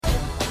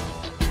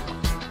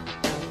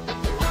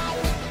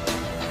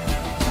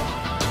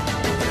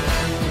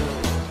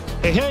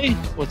Hey,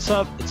 what's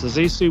up? It's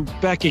Azizu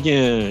back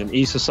again,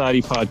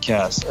 E-Society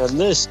Podcast, and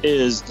this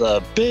is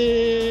the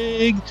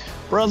Big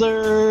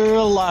Brother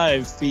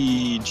live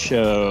feed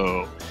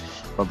show.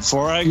 But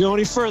before I go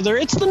any further,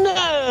 it's the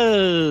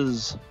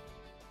Nez.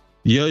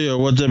 Yo,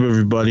 what's up,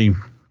 everybody?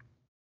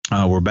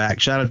 We're back.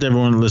 Shout out to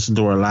everyone who listened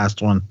to our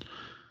last one,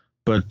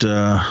 but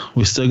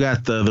we still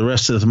got the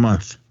rest of the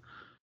month.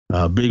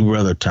 Big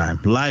Brother time,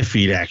 live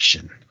feed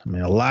action. I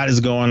mean, a lot is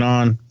going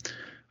on.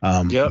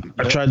 Yep.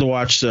 I tried to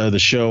watch the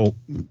show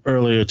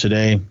earlier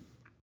today,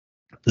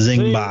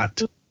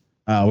 Zingbot.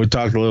 We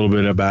talked a little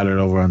bit about it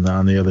over on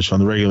the other show, on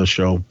the regular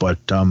show, but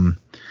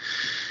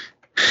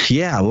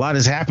yeah, a lot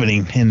is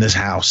happening in this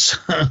house.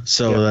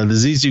 So the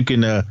Zizu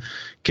can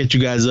catch you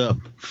guys up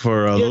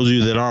for those of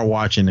you that are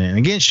watching it. And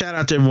again, shout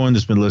out to everyone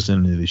that's been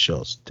listening to these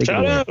shows. Take it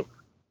away. Out.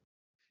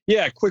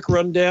 Yeah, quick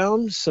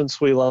rundown since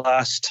we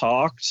last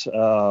talked.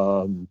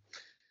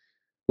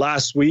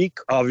 Last week,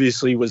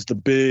 obviously, was the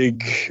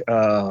big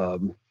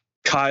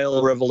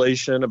Kyle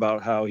revelation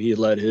about how he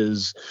let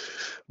his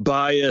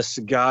bias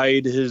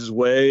guide his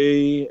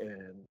way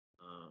and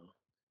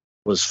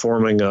was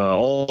forming an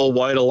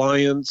all-white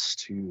alliance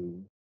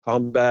to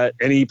combat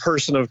any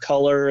person of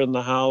color in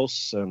the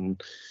house.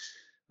 And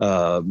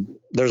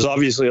there's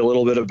obviously a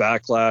little bit of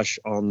backlash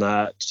on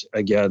that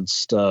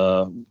against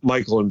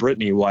Michael and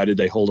Brittany. Why did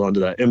they hold on to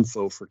that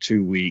info for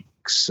 2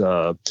 weeks?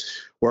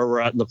 Where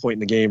we're at in the point in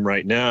the game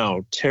right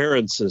now,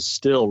 Terrence is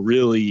still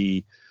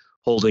really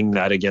holding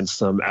that against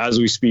them as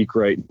we speak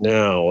right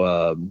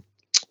now.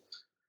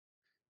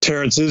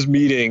 Terrence is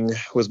meeting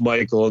with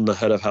Michael in the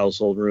head of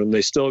household room.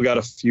 They still got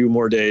a few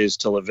more days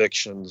till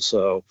eviction,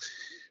 so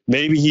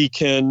maybe he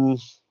can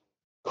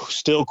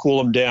still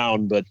cool him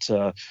down, but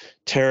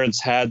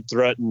Terrence had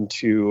threatened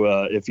to,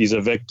 if he's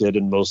evicted,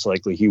 and most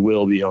likely he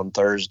will be on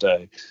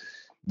Thursday,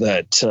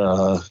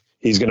 that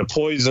he's going to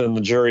poison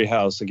the jury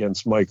house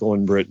against Michael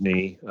and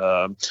Brittany.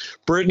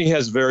 Brittany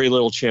has very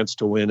little chance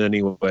to win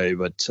anyway,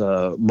 but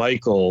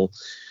Michael,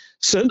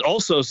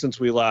 since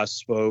we last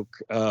spoke,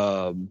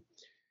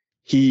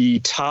 he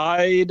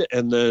tied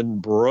and then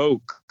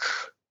broke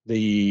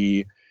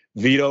the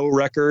veto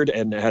record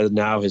and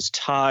now has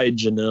tied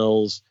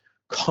Janelle's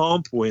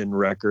comp win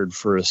record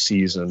for a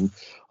season.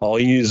 All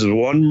he needs is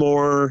one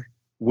more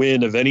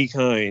win of any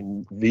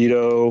kind,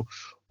 veto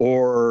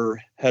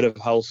or head of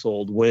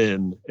household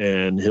win,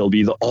 and he'll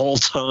be the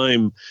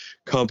all-time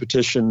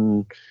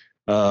competition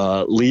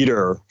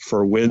leader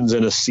for wins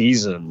in a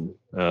season.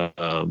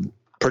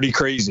 Pretty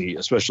crazy,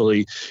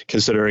 especially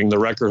considering the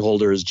record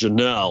holder is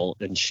Janelle,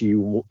 and she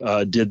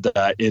did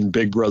that in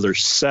Big Brother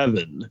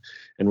 7,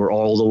 and we're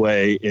all the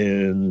way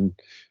in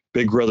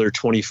Big Brother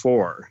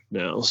 24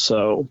 now.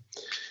 So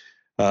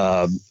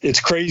it's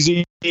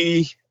crazy.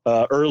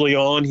 Early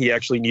on, he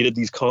actually needed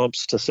these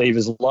comps to save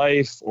his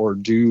life or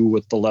do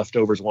what the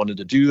leftovers wanted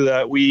to do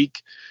that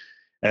week.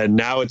 And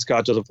now it's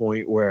got to the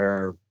point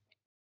where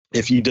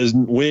if he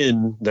doesn't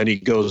win, then he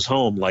goes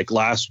home. Like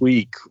last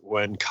week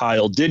when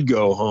Kyle did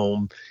go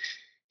home,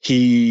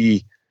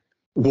 he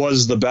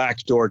was the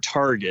backdoor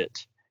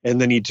target.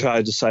 And then he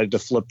decided to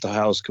flip the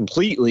house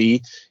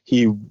completely.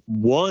 He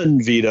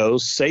won veto,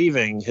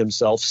 saving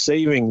himself,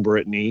 saving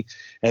Brittany.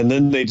 And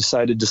then they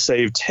decided to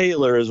save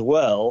Taylor as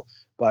well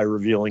by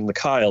revealing the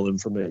Kyle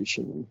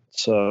information.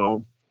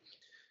 So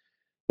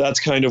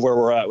that's kind of where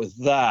we're at with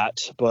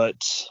that. But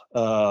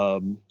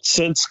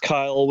since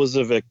Kyle was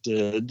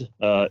evicted,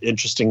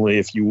 interestingly,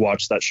 if you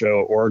watch that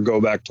show or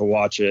go back to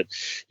watch it,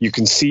 you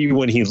can see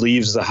when he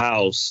leaves the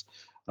house.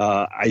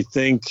 I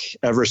think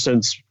ever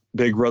since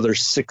Big Brother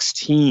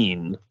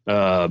 16,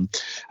 I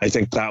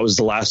think that was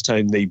the last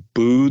time they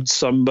booed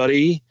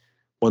somebody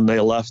when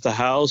they left the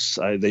house.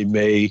 They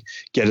may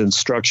get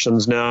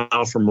instructions now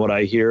from what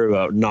I hear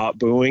about not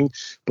booing,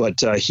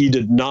 but he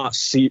did not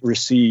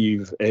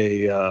receive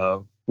a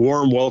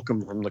warm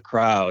welcome from the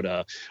crowd,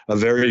 a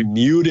very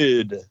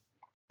muted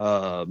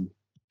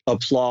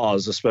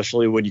applause,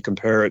 especially when you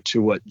compare it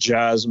to what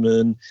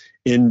Jasmine,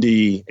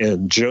 Indy,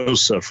 and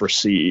Joseph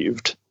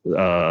received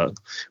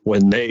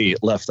when they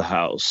left the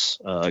house.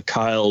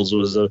 Kyle's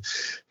was a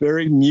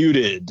very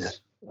muted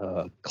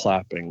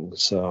clapping.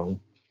 So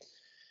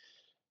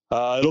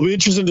it'll be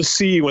interesting to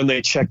see when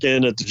they check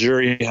in at the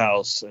jury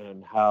house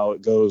and how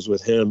it goes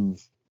with him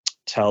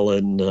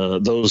telling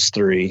those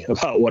three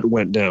about what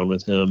went down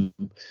with him.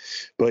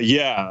 But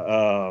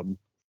yeah,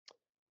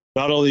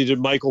 not only did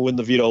Michael win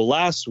the veto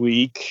last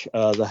week,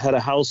 the head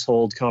of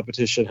household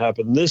competition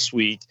happened this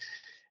week,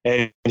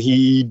 and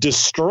he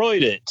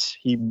destroyed it.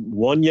 He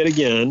won yet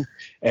again,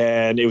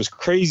 and it was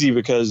crazy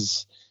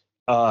because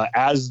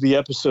as the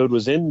episode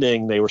was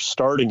ending, they were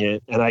starting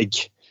it, and I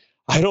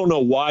don't know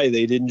why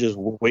they didn't just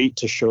wait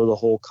to show the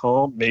whole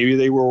comp. Maybe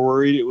they were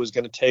worried it was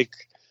going to take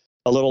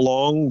a little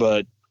long,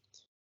 but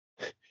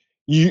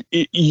you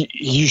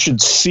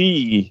should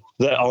see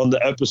that on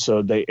the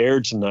episode they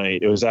aired tonight.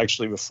 It was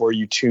actually before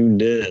you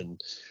tuned in,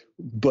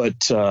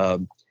 but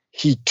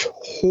he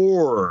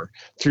tore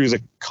through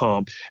the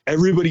comp.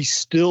 Everybody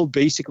still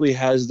basically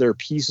has their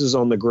pieces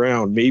on the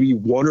ground, maybe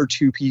one or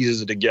two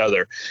pieces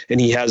together, and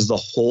he has the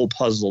whole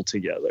puzzle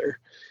together.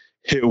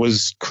 It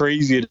was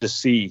crazy to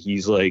see.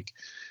 He's like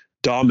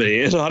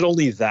dominating. And not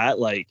only that,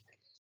 like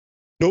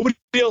nobody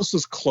else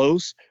was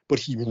close, but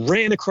he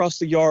ran across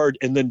the yard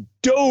and then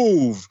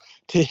dove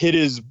to hit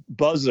his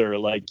buzzer.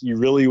 Like he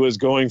really was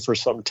going for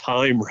some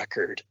time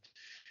record.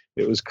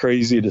 It was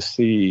crazy to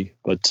see.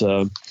 But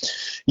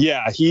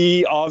yeah,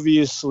 he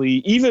obviously,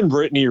 even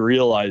Brittany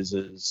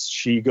realizes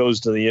she goes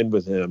to the end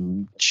with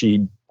him.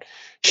 She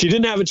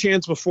didn't have a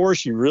chance before.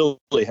 She really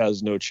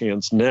has no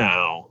chance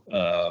now.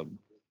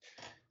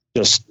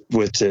 Just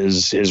with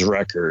his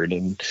record.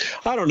 And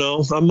I don't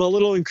know, I'm a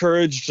little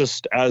encouraged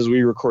just as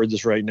we record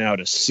this right now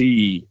to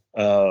see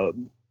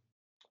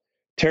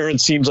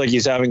Terrence seems like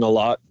he's having a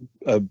lot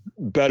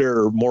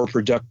better, more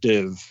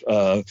productive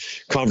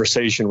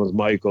conversation with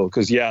Michael.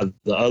 Because, yeah,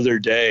 the other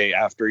day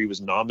after he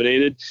was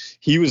nominated,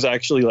 he was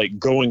actually like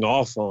going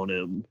off on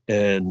him.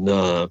 And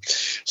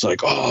it's like,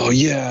 oh,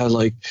 yeah,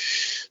 like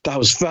that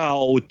was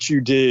foul what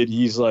you did.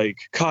 He's like,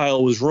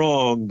 Kyle was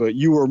wrong, but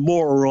you were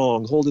more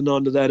wrong holding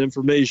on to that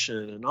information.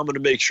 And I'm going to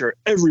make sure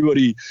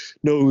everybody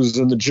knows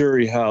in the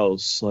jury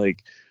house.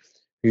 Like,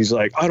 he's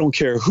like, I don't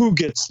care who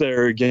gets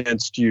there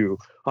against you.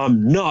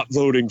 I'm not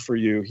voting for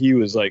you. He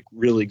was like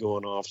really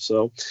going off.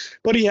 So,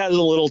 but he has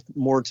a little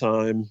more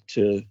time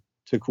to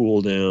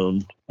cool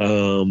down.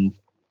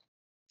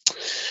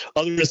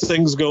 Other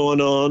things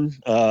going on,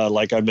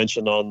 like I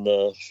mentioned on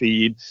the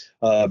feed,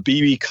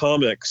 BB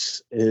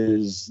Comics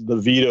is the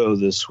veto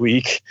this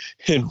week,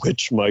 in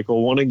which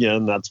Michael won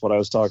again. That's what I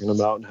was talking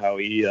about, and how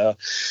he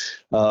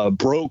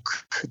broke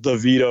the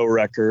veto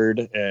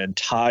record and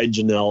tied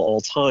Janelle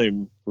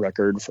all-time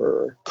record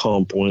for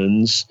comp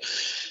wins.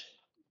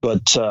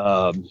 But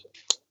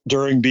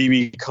during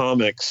BB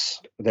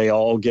Comics, they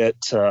all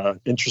get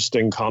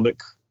interesting comic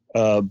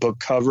book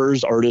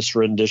covers, artist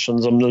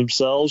renditions of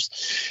themselves.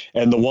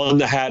 And the one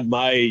that had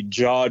my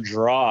jaw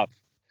drop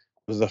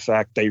was the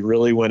fact they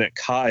really went at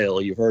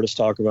Kyle. You've heard us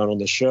talk about on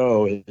the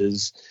show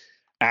his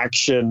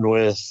action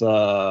with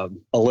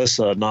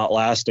Alyssa not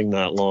lasting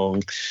that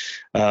long.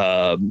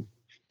 The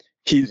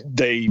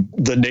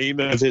name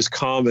of his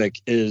comic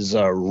is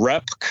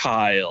Rep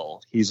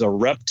Kyle. He's a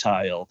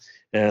reptile.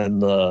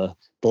 And the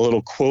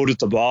little quote at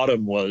the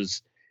bottom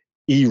was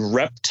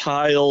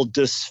erectile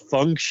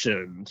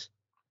dysfunction.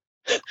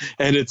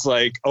 And it's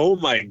like, oh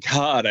my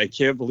God, I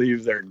can't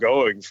believe they're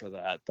going for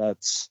that.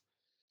 That's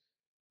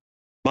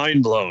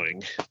mind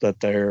blowing that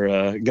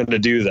they're going to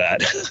do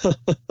that.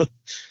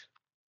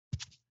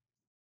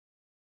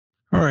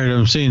 All right,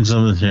 I'm seeing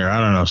something here. I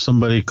don't know.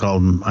 Somebody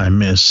called him, I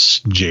miss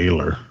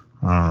Jaylor.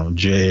 I don't know,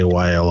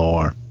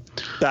 Jaylor.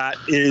 That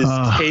is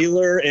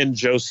Taylor and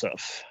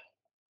Joseph.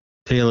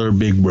 Taylor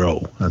Big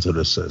Bro. That's what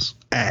it says.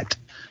 At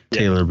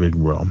Taylor Big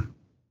Bro.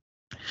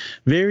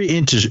 Very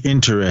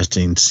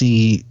interesting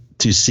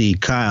to see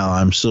Kyle.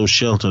 I'm so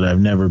sheltered.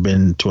 I've never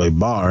been to a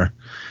bar.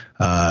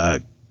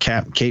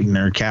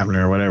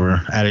 Kapner,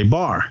 whatever, at a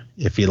bar.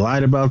 If he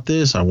lied about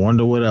this, I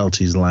wonder what else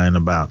he's lying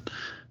about.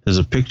 There's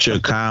a picture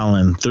of Kyle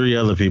and three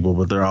other people,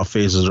 but their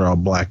faces are all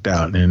blacked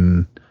out.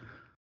 And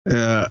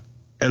it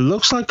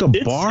looks like a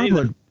bar,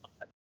 but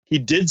he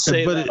did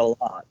say that a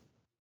lot.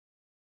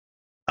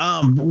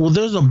 Well,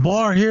 there's a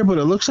bar here, but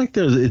it looks like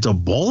it's a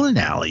bowling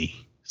alley.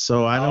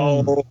 So I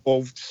don't.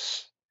 Oh,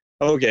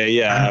 okay,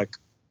 yeah.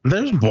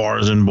 There's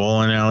bars in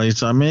bowling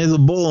alleys. I mean, it's a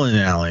bowling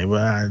alley,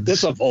 but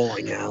it's a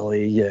bowling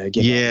alley. Yeah.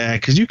 Yeah,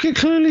 because you can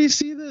clearly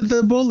see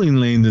the bowling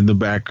lanes in the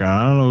background.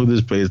 I don't know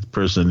who this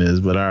person is,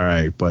 but all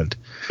right. But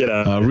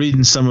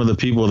reading some of the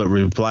people that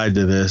replied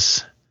to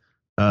this,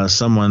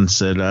 someone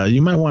said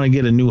you might want to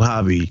get a new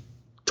hobby,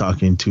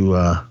 talking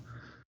to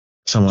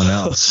someone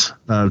else,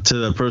 to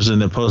the person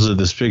that posted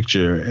this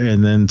picture,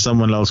 and then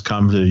someone else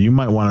commented, you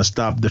might want to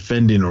stop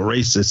defending a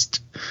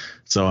racist.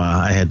 So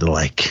I had to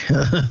like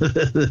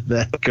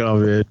that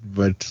comment,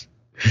 but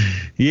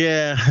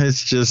yeah,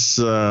 it's just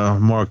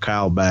more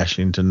Kyle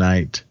bashing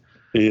tonight.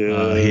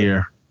 Yeah,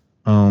 here,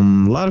 a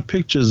lot of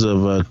pictures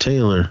of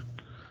Taylor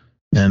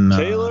and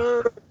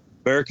Taylor,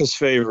 America's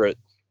favorite.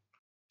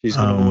 She's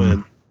gonna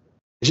win.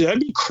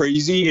 That'd be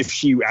crazy if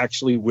she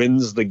actually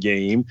wins the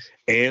game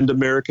and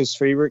America's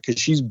favorite,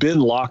 because she's been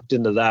locked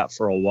into that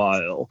for a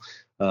while.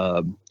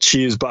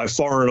 She is by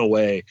far and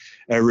away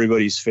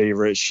everybody's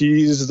favorite.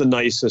 She's the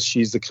nicest.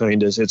 She's the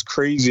kindest. It's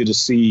crazy to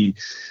see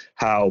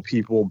how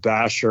people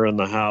bash her in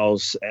the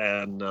house.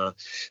 And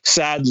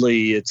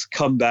sadly, it's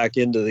come back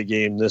into the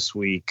game this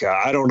week.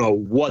 I don't know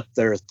what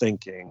they're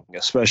thinking,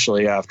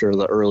 especially after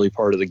the early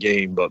part of the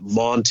game. But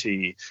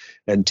Monty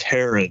and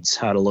Terrence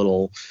had a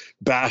little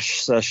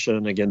bash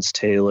session against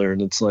Taylor.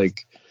 And it's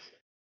like,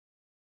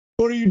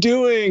 what are you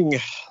doing?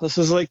 This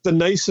is like the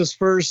nicest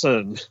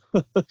person.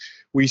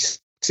 We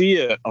see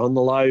it on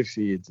the live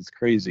feeds. It's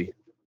crazy.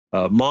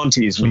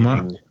 Monty's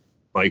meeting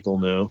Michael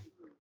now.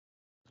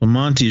 So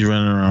Monty's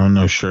running around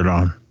no shirt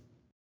on.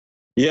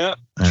 Yeah,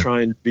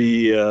 trying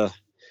to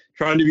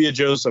trying to be a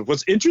Joseph.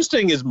 What's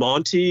interesting is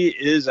Monty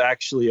is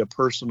actually a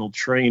personal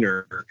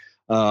trainer.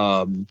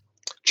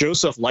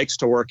 Joseph likes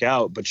to work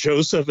out, but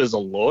Joseph is a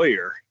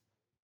lawyer.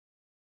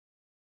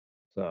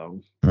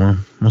 So, well,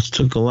 must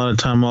took a lot of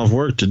time off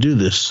work to do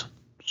this.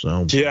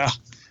 So yeah.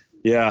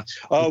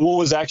 What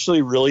was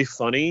actually really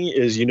funny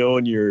is, in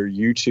your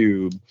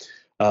YouTube,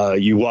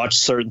 you watch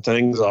certain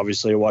things.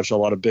 Obviously, I watch a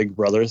lot of Big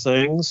Brother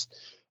things.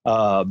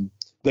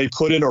 They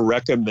put in a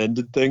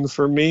recommended thing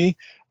for me.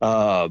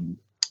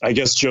 I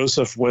guess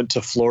Joseph went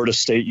to Florida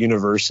State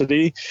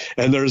University,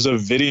 and there's a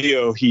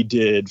video he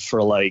did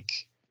for like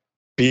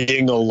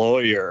being a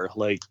lawyer,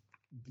 like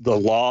the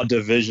law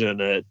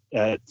division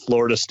at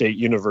Florida State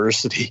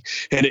University,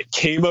 and it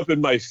came up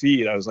in my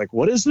feed. I was like,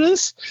 what is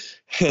this?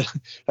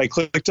 I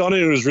clicked on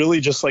it. It was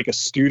really just like a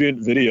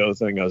student video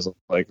thing. I was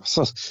like,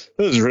 this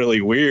is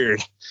really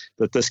weird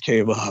that this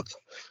came up.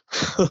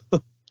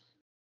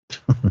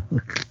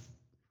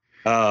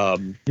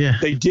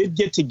 They did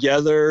get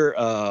together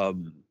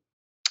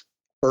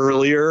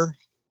earlier,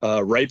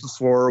 right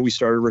before we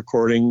started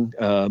recording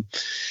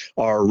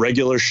our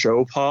regular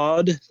show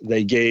pod.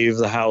 They gave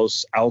the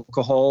house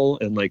alcohol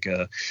and like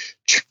a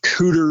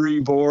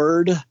charcuterie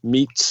board,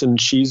 meats and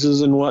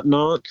cheeses and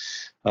whatnot.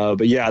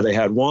 But yeah, they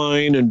had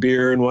wine and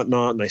beer and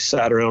whatnot, and they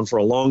sat around for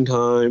a long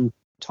time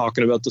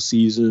talking about the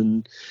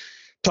season,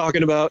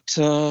 talking about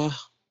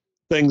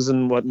things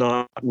and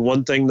whatnot. And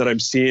one thing that I'm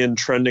seeing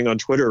trending on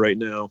Twitter right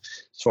now,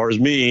 as far as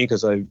me,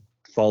 because I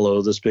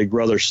follow this Big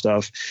Brother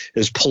stuff,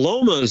 is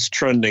Paloma's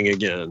trending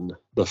again.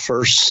 The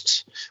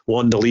first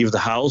one to leave the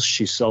house.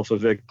 She's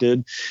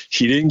self-evicted.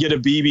 She didn't get a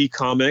BB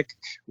comic,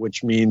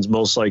 which means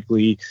most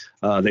likely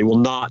they will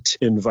not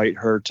invite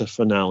her to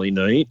finale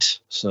night.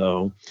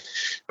 So,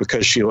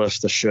 because she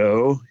left the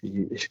show.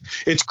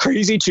 It's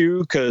crazy too,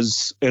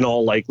 because in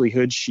all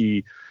likelihood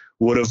she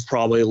would have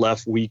probably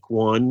left week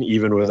one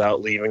even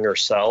without leaving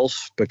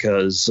herself,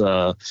 because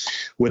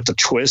with the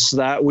twist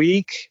that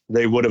week,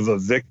 they would have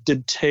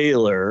evicted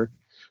Taylor,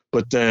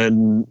 but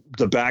then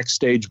the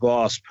backstage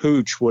boss,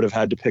 Pooch, would have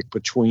had to pick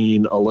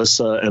between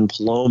Alyssa and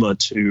Paloma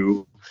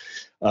to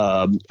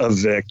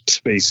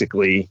evict,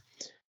 basically.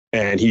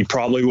 And he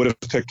probably would have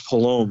picked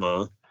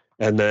Paloma,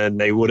 and then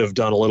they would have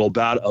done a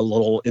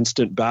little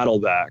instant battle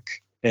back.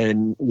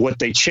 And what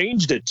they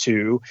changed it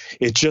to,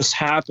 it just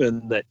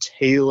happened that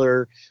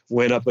Taylor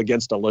went up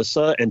against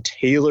Alyssa, and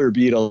Taylor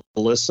beat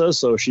Alyssa.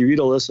 So if she beat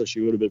Alyssa,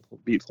 she would have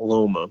beat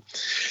Paloma.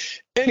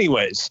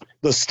 Anyways,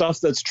 the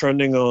stuff that's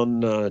trending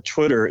on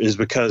Twitter is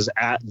because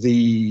at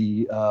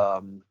the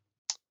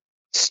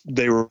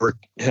they were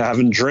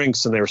having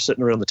drinks and they were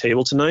sitting around the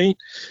table tonight.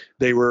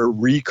 They were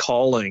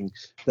recalling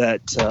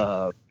that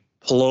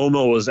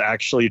Paloma was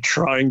actually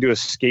trying to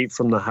escape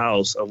from the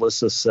house.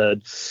 Alyssa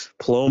said,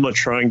 Paloma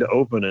trying to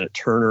open it.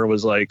 Turner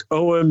was like,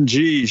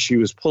 OMG, she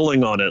was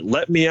pulling on it.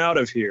 Let me out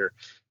of here.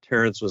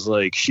 Terrence was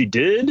like, she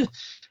did?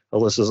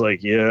 Alyssa's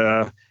like,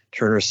 yeah.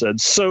 Turner said,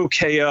 so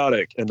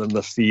chaotic. And then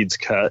the feeds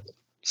cut.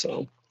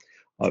 So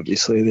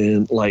obviously they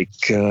didn't like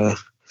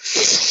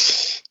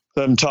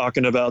them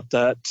talking about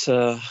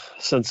that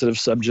sensitive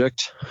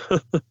subject.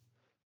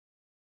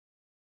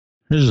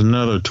 Here's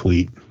another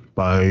tweet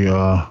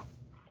by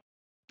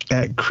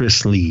at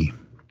Chris Lee.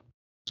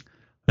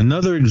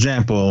 Another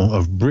example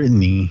of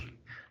Brittany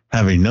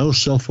having no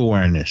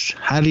self-awareness.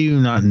 How do you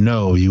not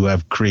know you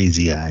have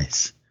crazy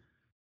eyes?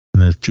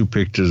 And there's two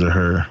pictures of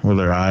her with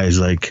her eyes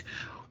like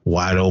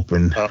wide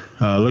open.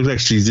 Looks like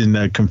she's in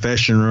the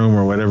confession room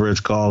or whatever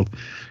it's called.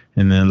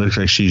 And then it looks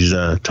like she's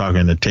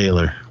talking to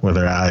Taylor with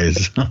her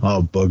eyes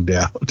all bugged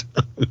out.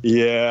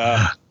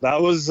 Yeah,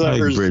 that was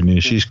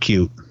Brittany. She's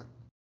cute.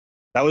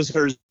 That was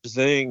her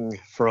Zing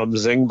from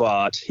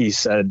Zingbot. He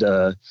said,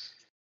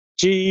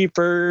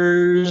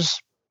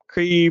 Jeepers,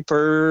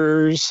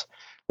 creepers,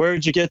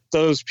 where'd you get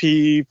those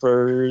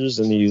peepers?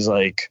 And he's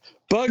like,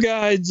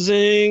 bug-eyed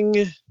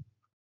Zing.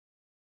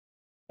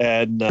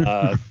 And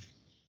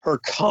her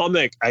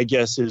comic, I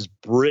guess, is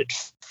Brit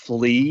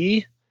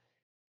Flea,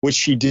 which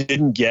she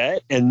didn't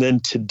get. And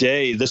then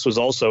today, this was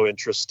also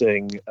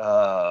interesting.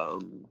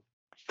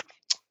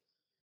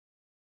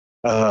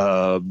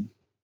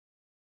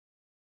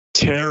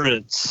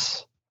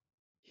 Terrence,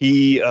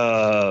 he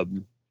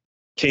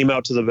came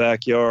out to the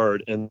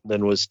backyard and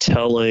then was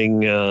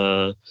telling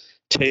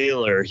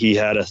Taylor he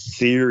had a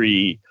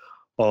theory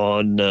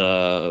on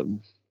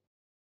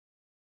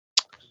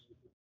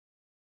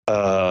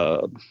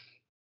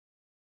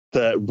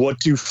that what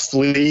do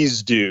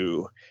fleas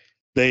do?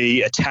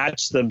 They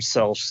attach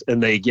themselves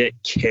and they get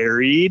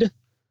carried.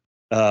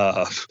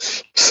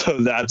 So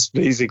that's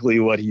basically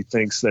what he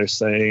thinks they're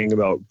saying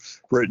about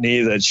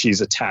Brittany, that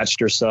she's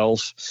attached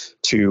herself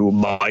to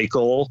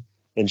Michael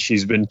and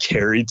she's been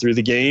carried through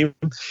the game.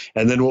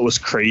 And then what was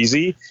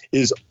crazy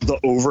is the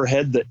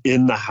overhead that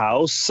in the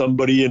house,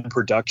 somebody in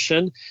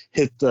production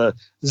hit the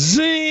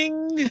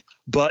zing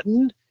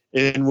button,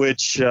 in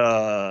which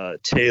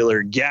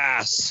Taylor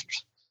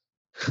gasped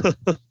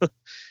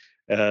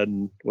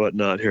and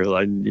whatnot. Here,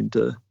 I need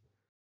to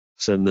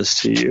send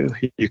this to you.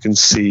 You can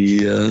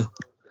see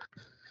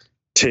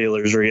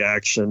Taylor's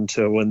reaction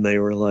to when they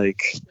were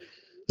like,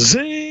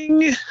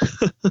 zing,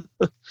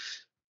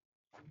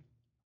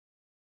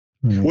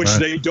 which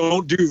they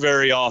don't do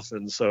very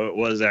often. So it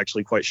was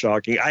actually quite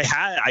shocking.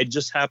 I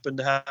just happened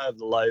to have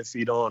the live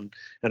feed on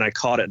and I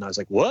caught it and I was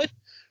like, what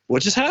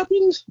just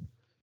happened?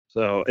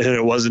 So, and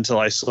it wasn't until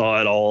I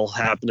saw it all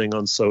happening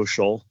on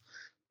social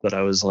that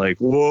I was like,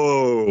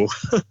 whoa.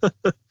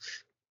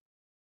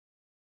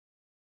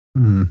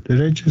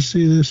 Did I just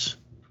see this?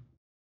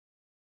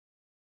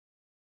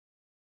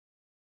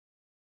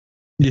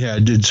 Yeah, I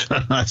did.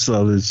 I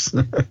saw this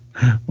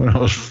when I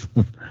was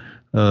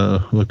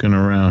looking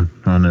around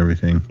on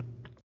everything.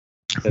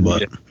 And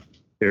but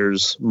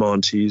here's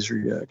Monty's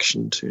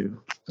reaction too.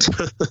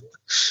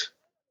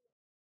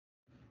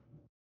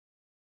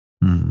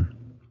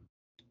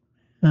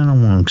 I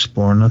don't want to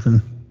explore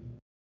nothing.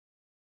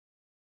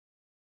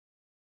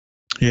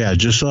 Yeah, I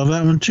just saw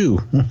that one too.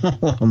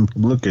 I'm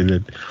looking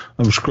at it.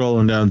 I'm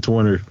scrolling down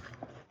Twitter.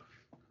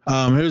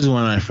 Here's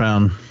one I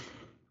found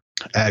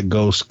at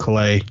Ghost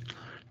Clay.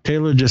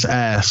 Taylor just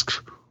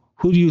asks,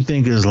 who do you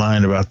think is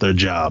lying about their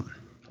job?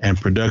 And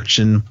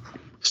production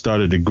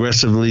started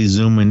aggressively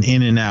zooming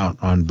in and out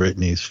on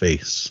Brittany's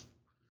face.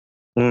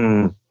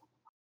 Did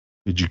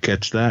you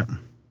catch that?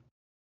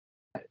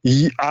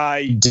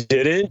 I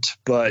didn't,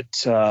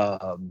 but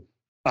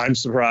I'm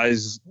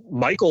surprised.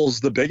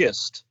 Michael's the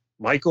biggest.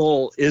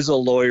 Michael is a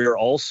lawyer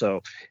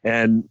also.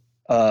 And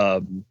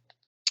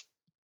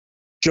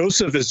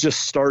Joseph is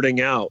just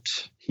starting out.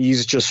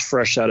 He's just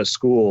fresh out of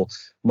school.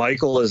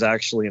 Michael is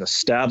actually an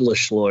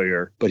established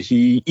lawyer, but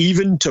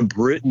even to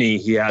Brittany,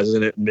 he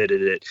hasn't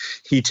admitted it.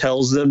 He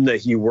tells them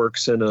that he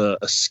works in a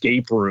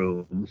escape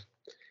room.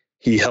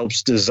 He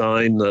helps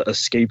design the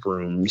escape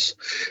rooms,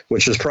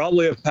 which is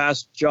probably a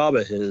past job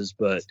of his,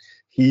 but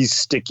he's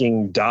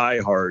sticking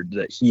diehard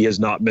that he has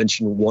not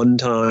mentioned one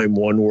time,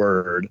 one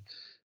word,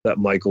 that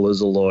Michael is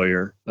a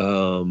lawyer.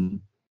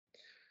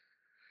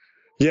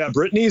 Yeah,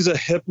 Brittany's a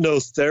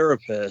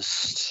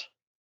hypnotherapist,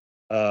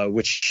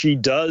 which she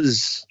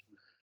does.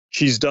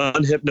 She's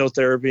done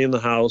hypnotherapy in the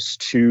house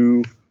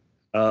to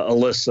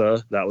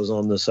Alyssa, that was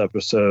on this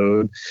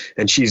episode,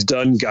 and she's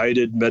done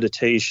guided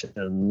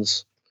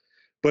meditations.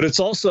 But it's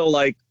also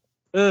like,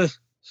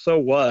 so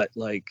what?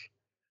 Like,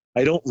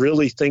 I don't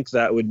really think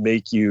that would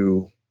make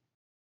you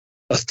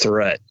a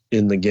threat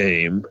in the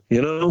game,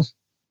 you know?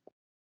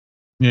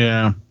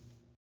 Yeah.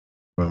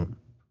 Well,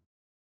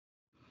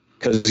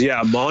 because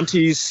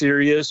Monty's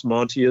serious.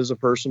 Monty is a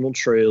personal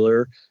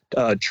trainer.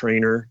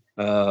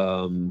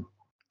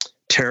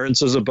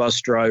 Terrence is a bus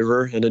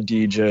driver and a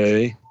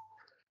DJ.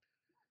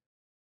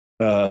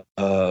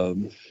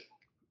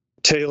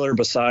 Taylor,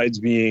 besides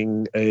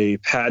being a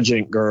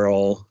pageant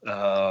girl,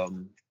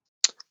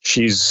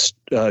 she's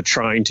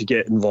trying to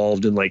get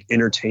involved in like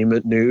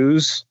entertainment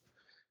news.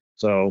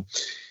 So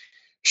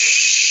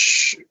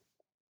she's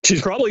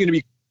probably going to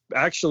be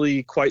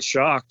actually quite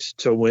shocked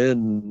to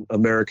win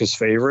America's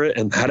Favorite,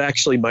 and that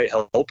actually might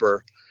help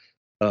her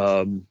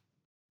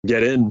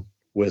get in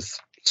with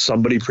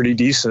somebody pretty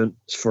decent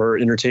for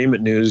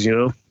entertainment news, you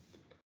know?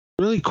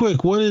 Really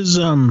quick, what is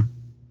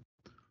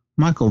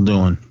Michael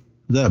doing?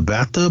 Is that a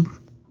bathtub?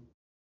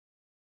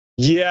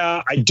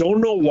 Yeah, I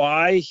don't know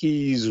why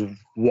he's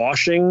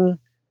washing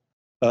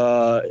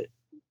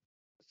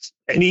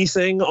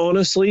anything,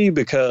 honestly,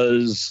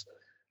 because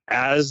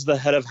as the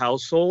head of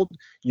household,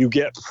 you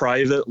get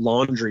private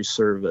laundry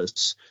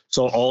service.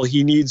 So all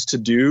he needs to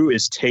do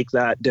is take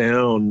that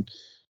down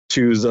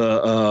to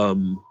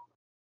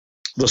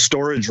the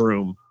storage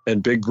room,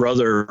 and Big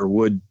Brother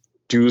would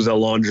do the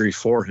laundry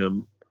for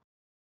him.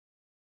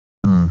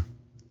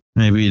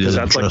 Maybe because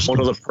that's like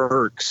one of the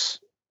perks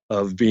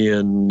of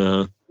being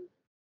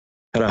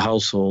at a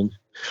household.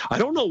 I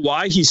don't know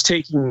why he's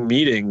taking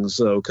meetings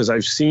though, because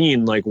I've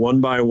seen like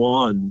one by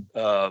one.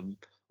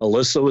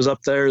 Alyssa was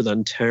up there,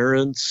 then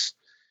Terrence,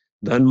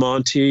 then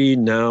Monty,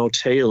 now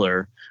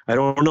Taylor. I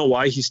don't know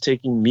why he's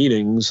taking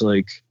meetings.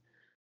 Like,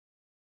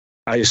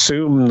 I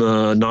assume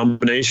the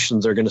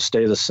nominations are going to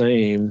stay the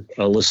same.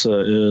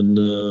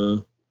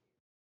 Alyssa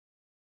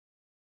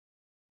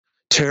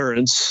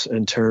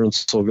and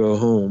Terrence will go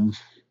home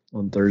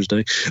on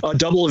Thursday.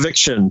 Double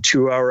Eviction,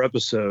 2-hour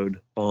episode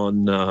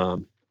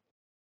on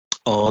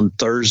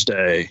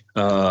Thursday.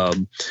 A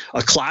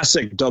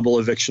classic Double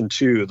Eviction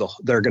too.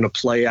 They're going to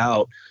play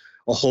out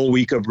a whole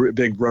week of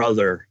Big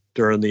Brother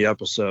during the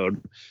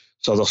episode.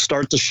 So they'll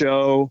start the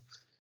show.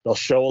 They'll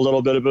show a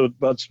little bit about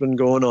what's been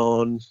going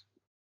on.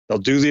 They'll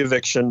do the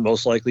eviction,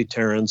 most likely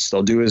Terrence.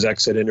 They'll do his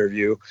exit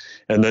interview.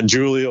 And then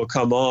Julie will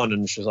come on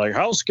and she's like,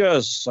 house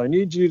guests, I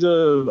need you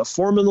to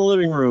form in the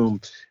living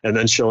room. And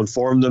then she'll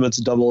inform them it's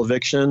a double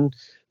eviction.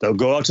 They'll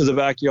go out to the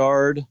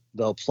backyard.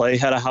 They'll play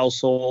head of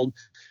household.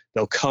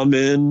 They'll come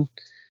in.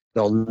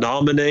 They'll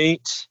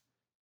nominate.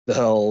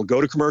 They'll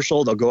go to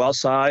commercial. They'll go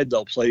outside.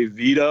 They'll play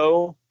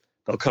veto.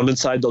 They'll come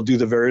inside. They'll do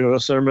the veto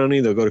ceremony.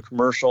 They'll go to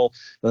commercial.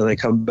 Then they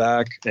come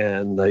back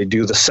and they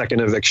do the second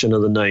eviction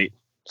of the night.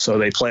 So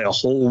they play a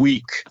whole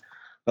week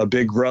of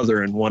Big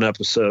Brother in one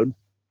episode.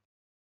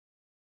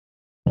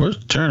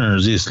 Where's Turner?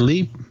 Is he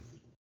asleep?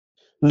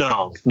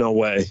 No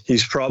way.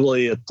 He's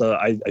probably at the.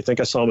 I think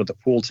I saw him at the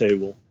pool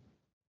table,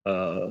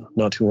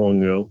 not too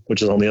long ago,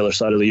 which is on the other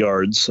side of the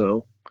yard.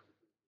 So,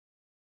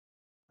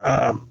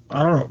 I don't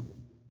know.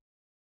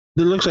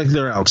 It looks like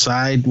they're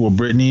outside where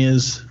Brittany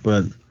is,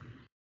 but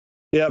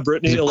yeah,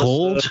 Brittany, is it Alyssa,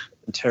 cold?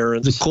 and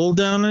Terrence. Is it cold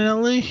down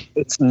in LA?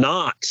 It's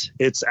not.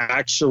 It's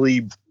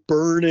actually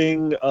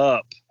burning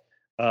up.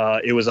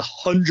 It was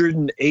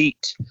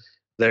 108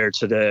 there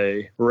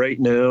today. Right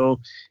now,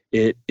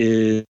 it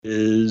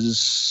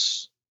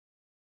is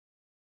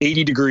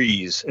 80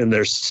 degrees, and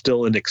there's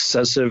still an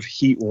excessive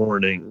heat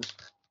warning.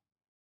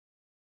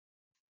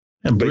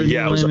 And Brittany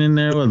went in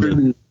there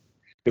with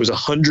it was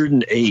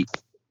 108.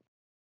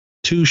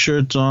 2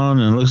 shirts on,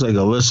 and it looks like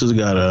Alyssa's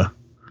got a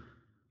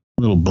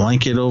little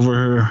blanket over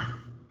her.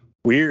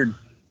 Weird.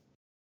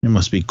 It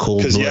must be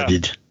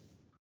cold-blooded.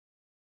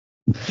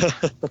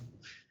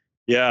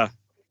 Yeah,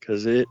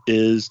 because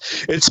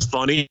it's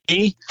funny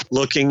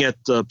looking at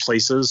the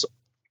places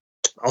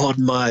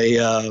on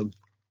my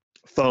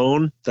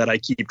phone that I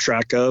keep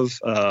track of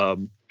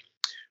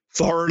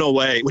far and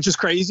away, which is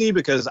crazy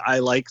because I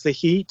like the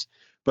heat,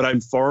 but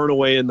I'm far and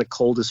away in the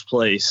coldest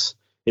place.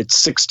 It's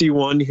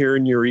 61 here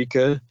in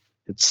Eureka.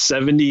 It's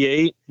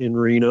 78 in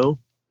Reno.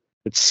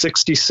 It's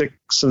 66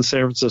 in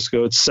San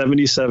Francisco. It's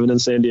 77 in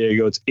San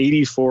Diego. It's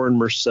 84 in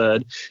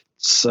Merced.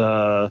 It's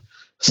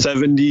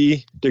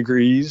 70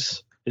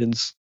 degrees in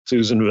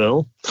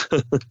Susanville.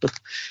 It's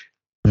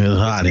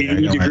hot here.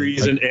 80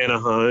 degrees in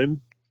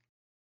Anaheim.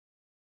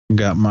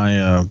 Got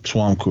my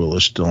swamp cooler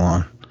still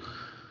on.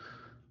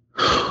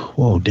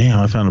 Whoa, damn!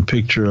 I found a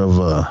picture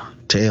of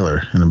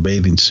Taylor in a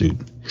bathing suit.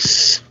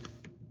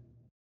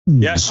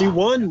 Yeah, she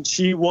won.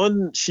 She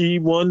won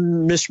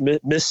Miss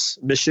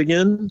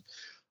Michigan,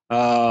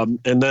 and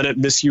then at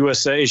Miss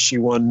USA, she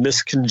won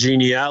Miss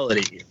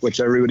Congeniality, which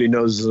everybody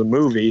knows is a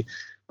movie,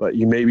 but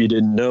you maybe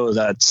didn't know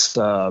that's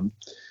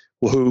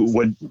who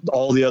would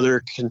all the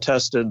other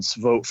contestants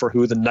vote for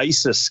who the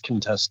nicest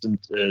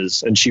contestant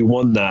is, and she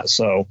won that.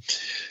 So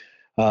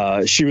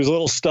she was a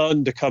little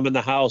stunned to come in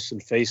the house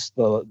and face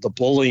the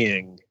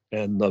bullying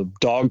and the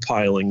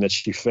dogpiling that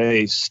she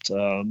faced.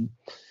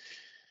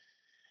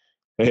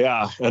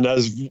 Yeah, and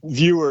as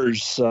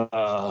viewers,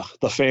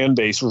 the fan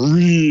base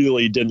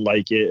really didn't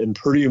like it, and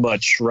pretty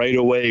much right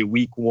away,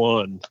 week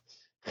 1,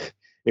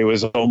 it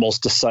was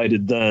almost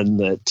decided then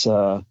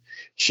that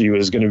she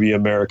was going to be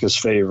America's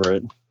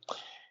favorite.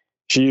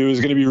 She was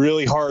going to be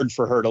really hard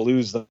for her to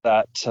lose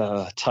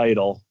that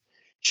title.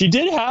 She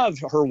did have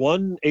her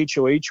one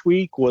HOH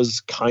week was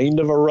kind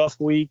of a rough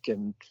week,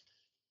 and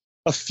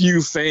a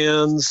few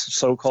fans,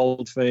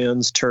 so-called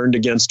fans, turned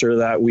against her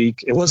that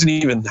week. It wasn't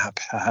even that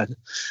bad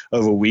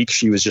of a week.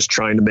 She was just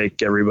trying to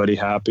make everybody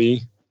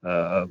happy,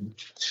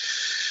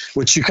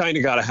 which you kind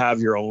of got to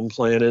have your own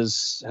plan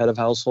as head of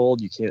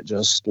household. You can't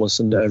just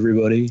listen to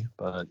everybody.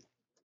 But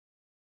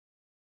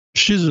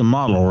she's a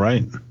model,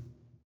 right?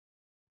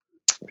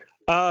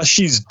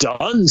 She's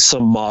done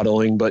some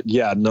modeling, but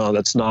yeah, no,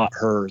 that's not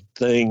her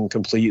thing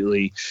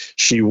completely.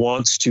 She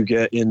wants to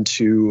get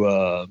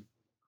into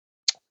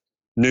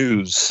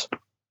news,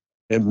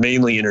 and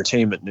mainly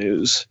entertainment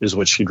news is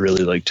what she'd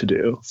really like to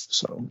do.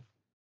 So,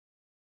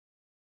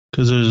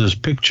 because there's this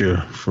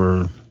picture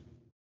for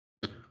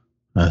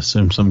I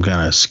assume some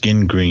kind of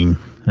skin cream,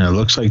 and it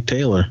looks like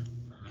Taylor.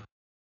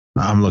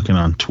 I'm looking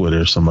on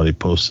Twitter. Somebody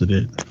posted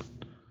it.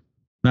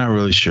 Not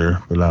really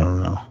sure, but I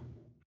don't know.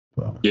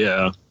 Well,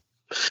 yeah,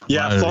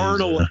 far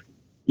and away,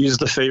 he's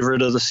the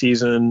favorite of the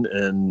season,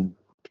 and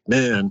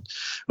man,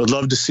 would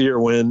love to see her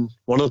win.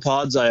 One of the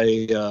pods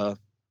I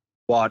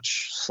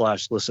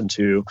watch/listen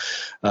to,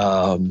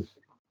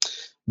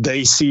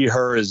 they see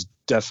her as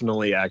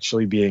definitely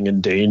actually being in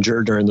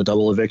danger during the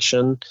double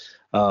eviction.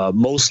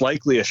 Most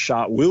likely a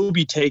shot will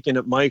be taken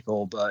at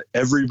Michael, but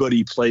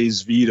everybody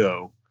plays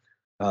veto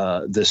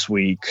this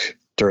week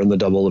during the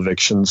double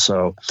eviction,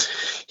 so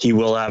he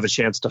will have a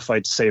chance to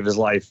fight to save his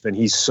life, and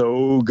he's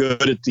so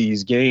good at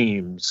these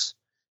games,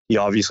 he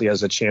obviously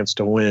has a chance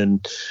to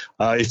win.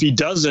 If he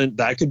doesn't,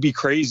 that could be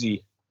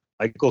crazy.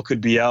 Michael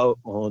could be out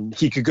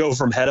he could go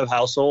from head of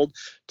household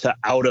to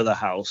out of the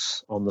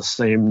house on the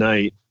same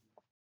night.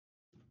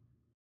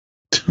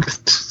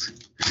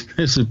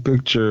 There's a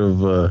picture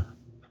of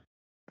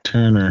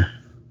Turner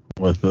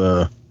with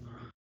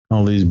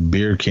all these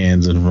beer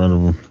cans in front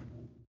of him.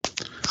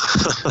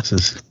 It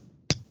says,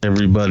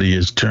 "Everybody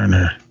is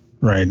Turner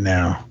right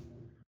now."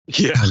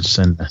 Yeah. I'd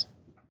send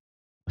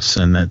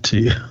that to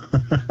you.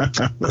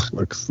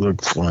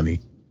 looks funny.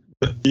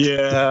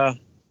 Yeah.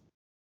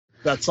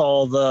 That's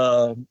all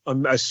I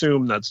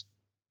assume that's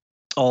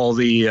all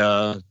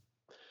the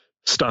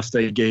stuff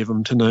they gave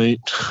him tonight.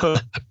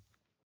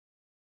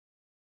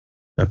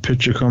 That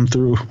picture come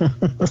through.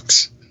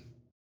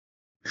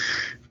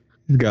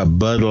 He's got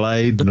Bud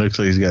Light. It looks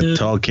like he's got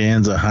tall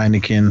cans of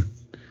Heineken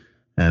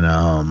and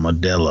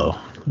Modelo.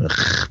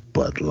 Ugh,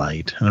 Bud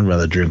Light. I'd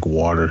rather drink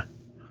water.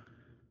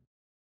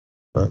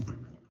 But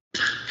I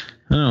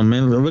don't know,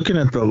 man. Looking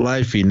at the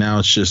life feed now,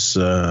 it's just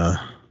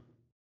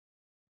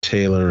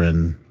Taylor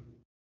and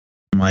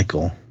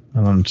Michael.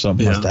 I don't know,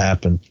 something must have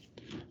happened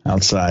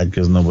outside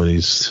because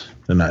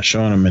they're not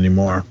showing them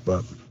anymore.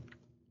 But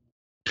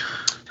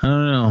I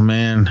don't know,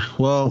 man.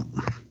 Well,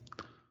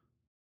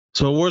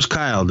 so where's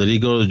Kyle? Did he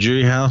go to the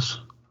jury house?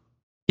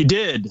 He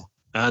did.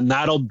 And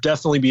that'll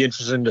definitely be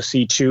interesting to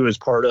see, too, as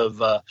part of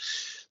the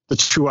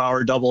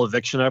 2-hour double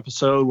eviction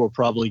episode. We'll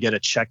probably get a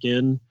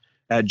check-in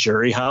at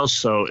jury house.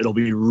 So it'll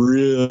be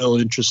real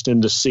interesting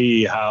to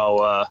see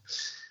how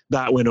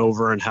that went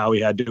over and how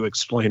he had to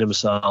explain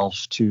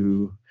himself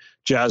to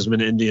Jasmine,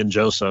 Indy, and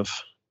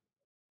Joseph.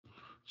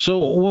 So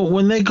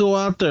when they go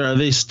out there, are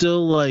they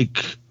still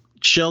like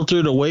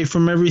sheltered away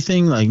from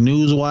everything, like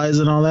news-wise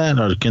and all that?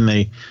 Or can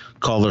they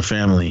call their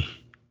family?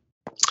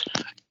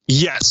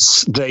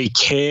 Yes, they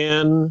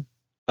can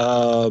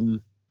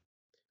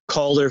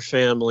call their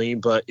family,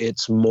 but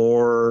it's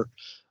more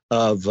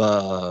of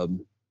the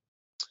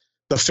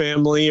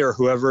family or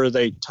whoever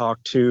they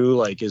talk to,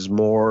 like, is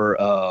more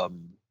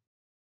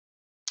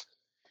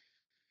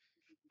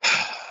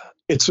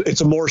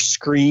it's a more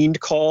screened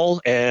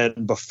call,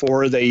 and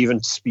before they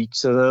even speak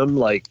to them,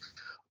 like,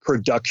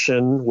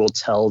 production will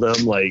tell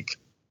them, like,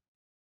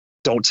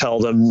 don't tell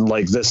them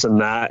like this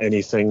and that,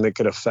 anything that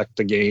could affect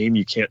the game.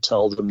 You can't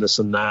tell them this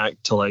and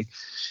that to like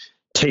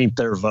taint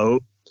their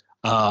vote.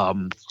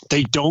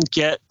 They don't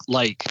get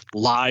like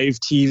live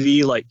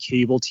TV, like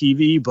cable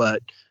TV,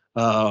 but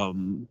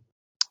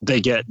they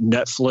get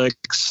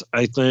Netflix,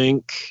 I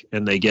think,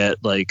 and they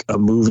get like a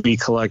movie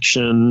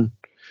collection.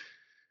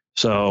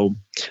 So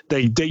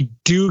they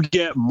do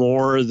get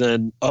more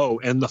than,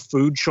 and the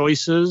food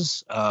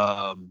choices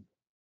are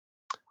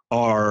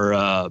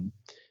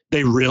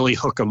they really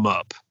hook them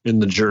up in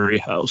the jury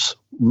house,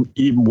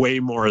 way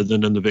more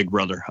than in the Big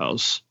Brother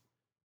house.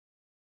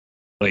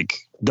 Like,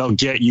 they'll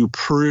get you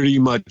pretty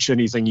much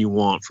anything you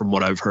want from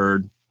what I've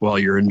heard while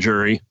you're in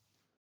jury.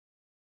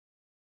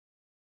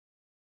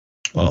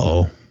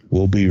 Uh-oh.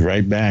 We'll be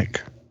right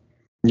back.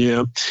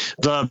 Yeah.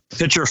 The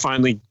picture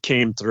finally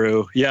came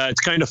through. Yeah,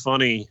 it's kind of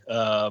funny.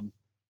 Yeah,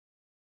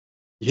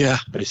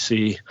 I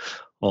see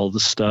all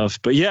the stuff.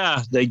 But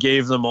yeah, they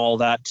gave them all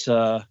that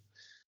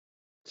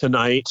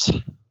tonight.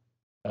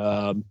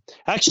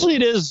 Actually,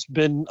 it has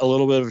been a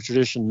little bit of a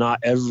tradition, not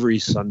every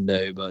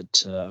Sunday,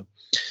 but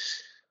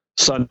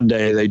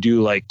Sunday they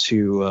do like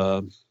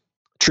to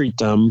treat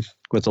them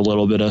with a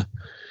little bit of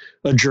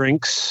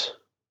drinks.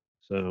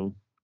 So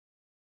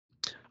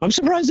I'm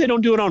surprised they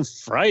don't do it on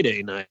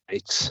Friday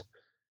nights.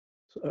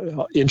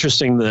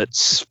 Interesting that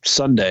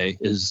Sunday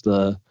is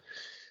the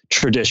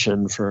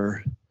tradition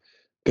for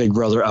Big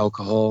Brother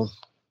alcohol.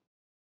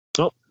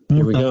 Oh,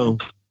 here we go.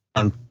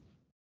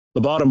 The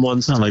bottom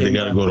one's not like they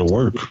got to go to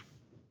work.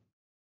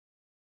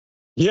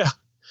 Yeah.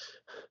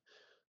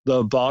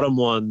 The bottom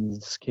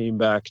ones came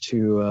back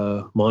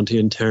to Monty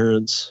and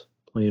Terrence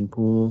playing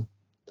pool.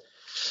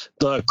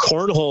 The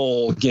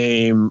cornhole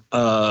game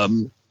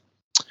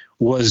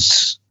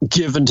was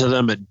given to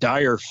them at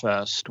Dyer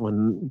Fest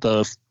when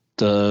the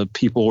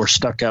people were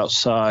stuck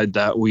outside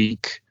that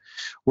week,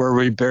 where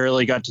we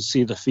barely got to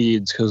see the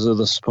feeds because of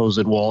the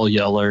supposed wall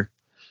yeller.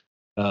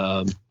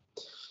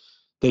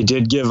 They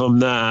did give them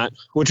that,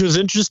 which was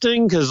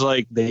interesting because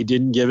like they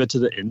didn't give it to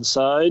the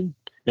inside,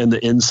 and the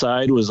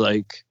inside was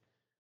like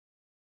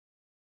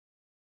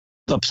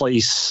the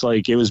place,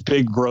 like it was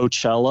Big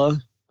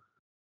Brochella,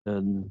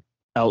 and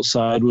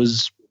outside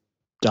was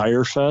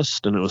Dyer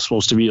Fest, and it was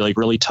supposed to be like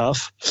really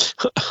tough.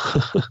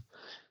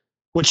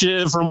 Which,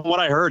 from what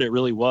I heard, it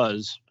really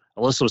was.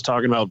 Alyssa was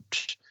talking about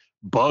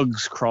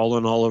bugs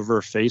crawling all over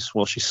her face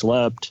while she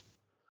slept.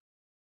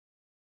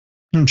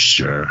 I'm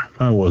sure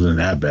it wasn't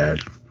that bad.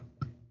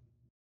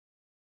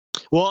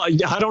 Well,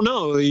 I don't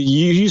know.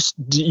 You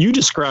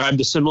described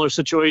a similar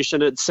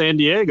situation at San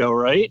Diego,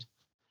 right?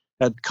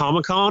 At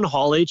Comic-Con,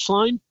 Hall H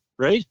line,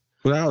 right?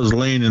 Well, I was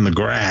laying in the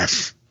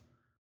grass.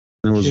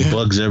 There was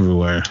bugs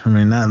everywhere. I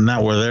mean,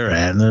 not where they're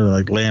at. They're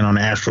like laying on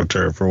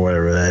AstroTurf or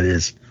whatever that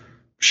is. I'm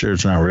sure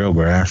it's not real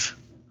grass.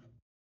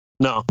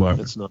 No,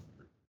 it's not.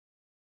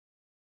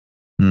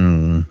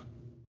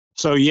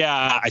 So,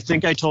 yeah, I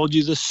think I told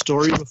you this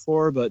story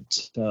before,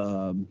 but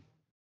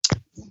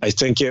I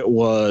think it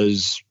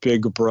was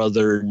Big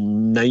Brother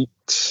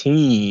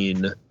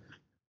 19,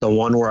 the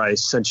one where I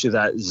sent you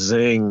that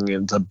Zing,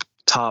 the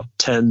top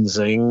 10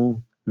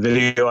 Zing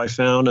video I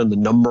found, and the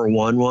number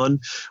one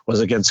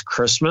was against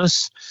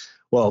Christmas.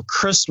 Well,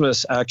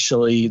 Christmas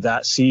actually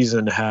that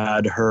season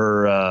had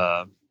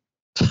her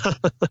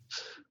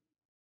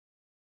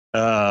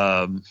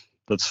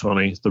that's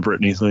funny, the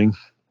Britney thing.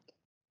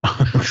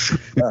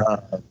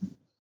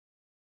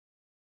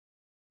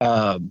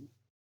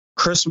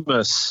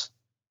 Christmas,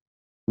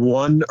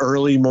 one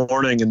early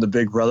morning in the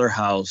Big Brother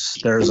house,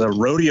 there's a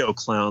rodeo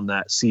clown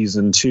that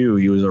season too.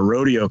 He was a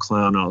rodeo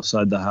clown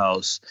outside the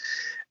house,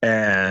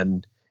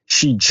 and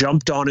she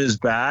jumped on his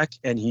back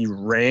and he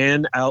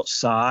ran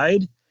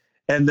outside,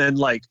 and then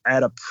like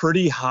at a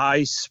pretty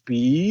high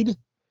speed,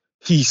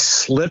 he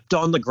slipped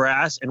on the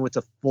grass, and with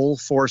the full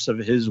force of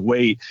his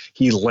weight,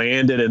 he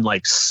landed and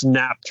like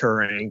snapped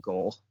her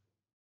ankle.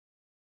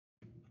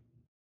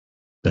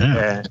 Damn.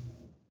 And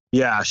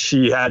yeah,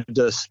 she had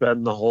to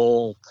spend the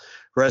whole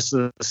rest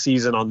of the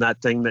season on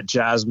that thing that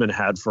Jasmine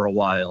had for a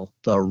while,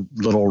 the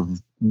little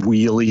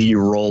wheelie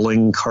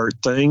rolling cart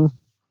thing.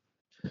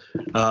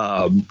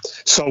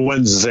 So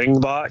when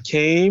Zingbot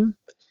came,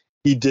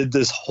 he did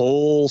this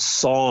whole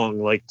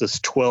song, like this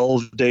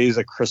 12 Days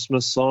of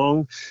Christmas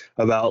song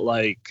about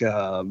like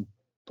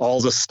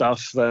all the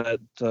stuff that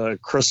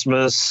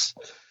Christmas.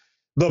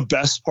 The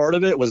best part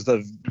of it was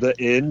the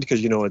end,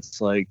 because, you know, it's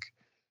like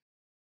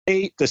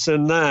 8, this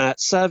and that,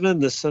 7,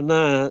 this and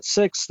that,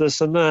 6, this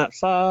and that,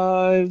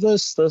 5,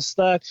 this,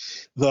 that.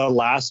 The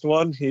last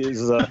one,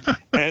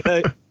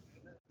 and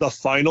the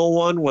final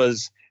one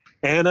was,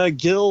 and a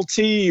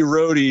guilty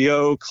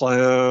rodeo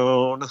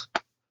clown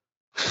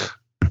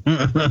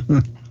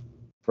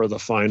for the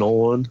final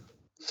one.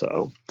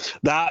 So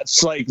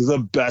that's like the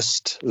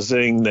best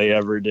zing they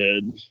ever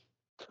did.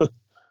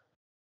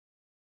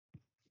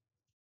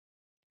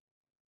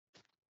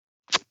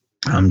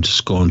 I'm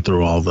just going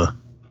through all the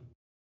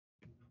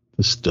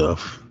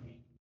stuff.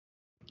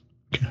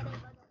 Okay.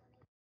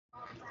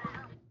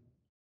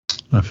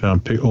 I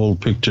found old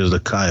pictures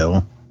of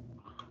Kyle.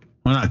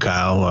 Well, not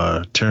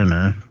Kyle,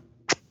 Turner.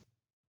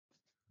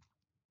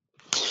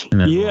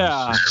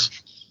 Yeah.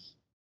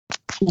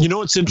 You know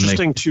what's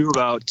interesting too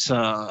about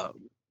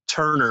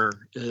Turner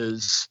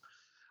is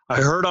I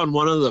heard on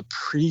one of the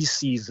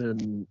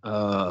preseason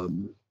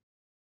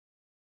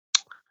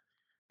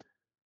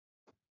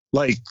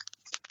like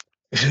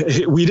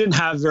we didn't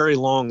have very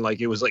long.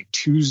 Like it was like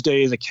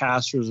Tuesday the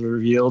cast was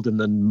revealed, and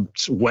then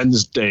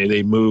Wednesday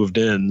they moved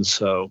in.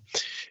 So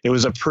it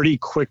was a pretty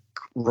quick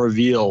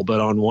reveal.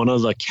 But on one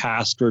of the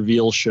cast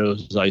reveal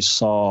shows I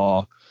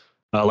saw,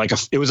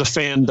 it was a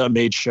fan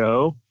made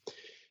show.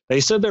 They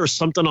said there was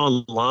something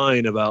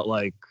online about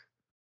like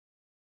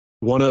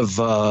one of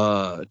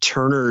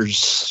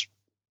Turner's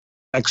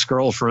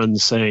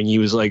ex-girlfriends saying he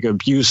was like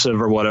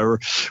abusive or whatever.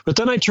 But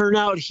then I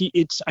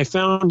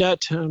found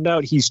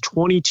out he's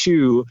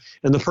 22,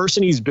 and the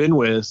person he's been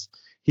with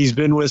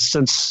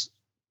since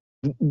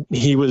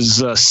he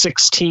was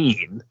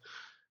 16.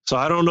 So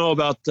I don't know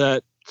about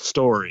that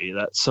story.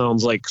 That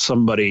sounds like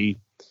somebody.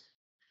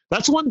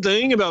 That's one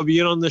thing about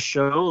being on this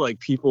show. Like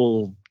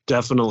people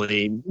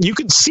definitely, you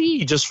can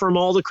see just from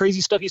all the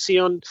crazy stuff you see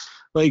on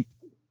like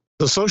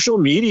the social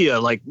media,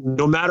 like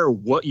no matter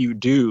what you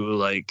do,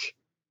 like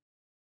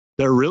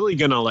they're really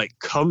going to like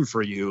come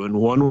for you in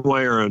one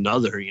way or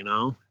another, you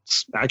know?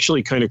 It's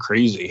actually kind of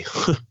crazy.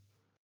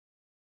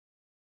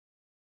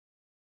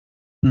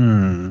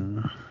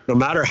 No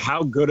matter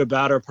how good or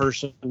bad a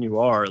person you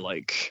are,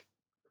 like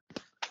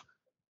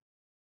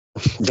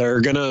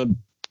they're going to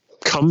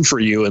come for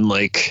you and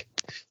like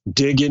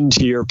dig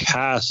into your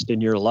past in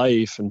your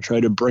life and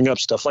try to bring up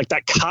stuff like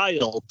that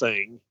Kyle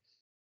thing.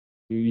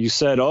 You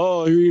said,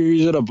 oh,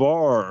 he's at a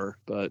bar,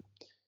 but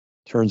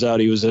turns out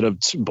he was at a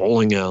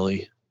bowling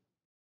alley.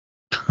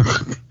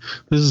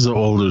 This is an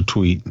older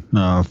tweet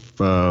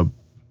a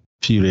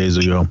few days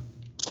ago.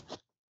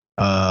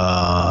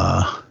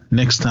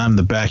 Next time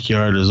the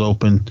backyard is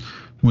open,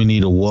 we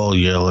need a wall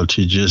yeller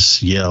to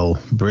just yell,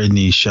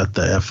 Brittany, shut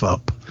the F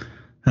up.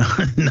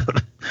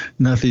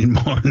 Nothing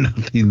more,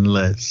 nothing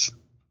less.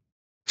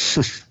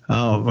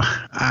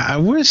 I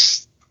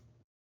wish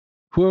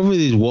whoever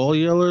these wall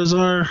yellers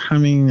are,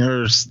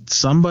 or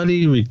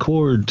somebody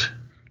recorded,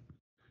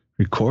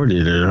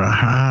 or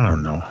I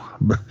don't know.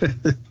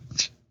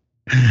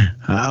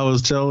 I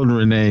was telling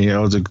Renee, I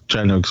was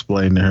trying to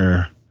explain to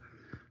her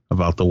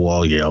about the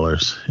wall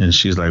yellers, and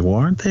she's like, well,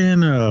 aren't they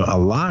in a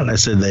lot? I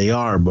said they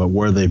are, but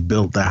where they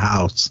built the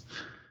house,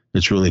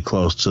 it's really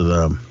close to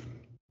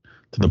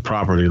the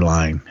property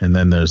line, and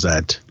then there's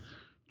that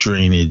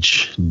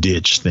drainage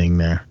ditch thing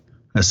there.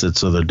 I said,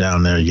 so they're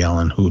down there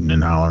yelling, hooting,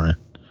 and hollering.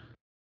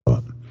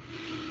 But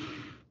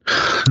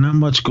not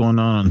much going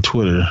on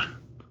Twitter.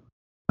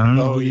 I don't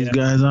know who these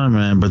guys are,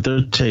 man, but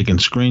they're taking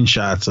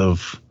screenshots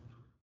of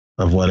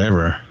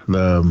whatever,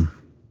 the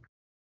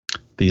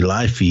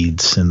live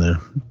feeds, and they're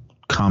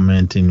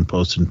commenting,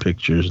 posting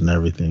pictures and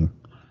everything.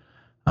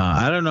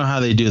 I don't know how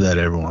they do that,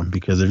 everyone,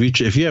 because if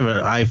you have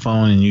an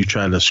iPhone and you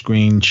try to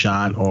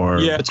screenshot or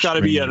it's got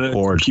to be on a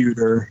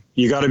computer.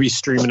 You got to be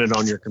streaming it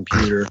on your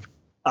computer.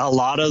 A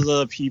lot of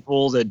the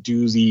people that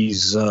do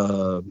these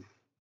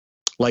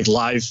like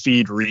live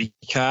feed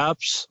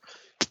recaps,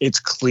 it's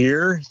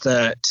clear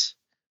that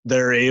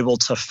they're able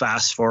to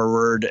fast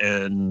forward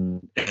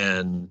and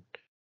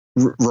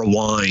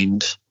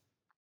rewind.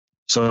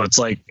 So it's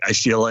like,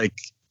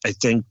 I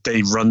think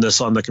they run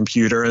this on the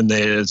computer, and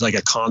it's like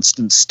a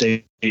constant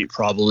state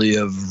probably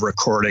of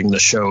recording the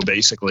show,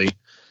 basically,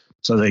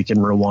 so they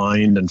can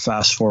rewind and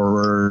fast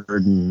forward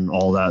and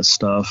all that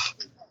stuff.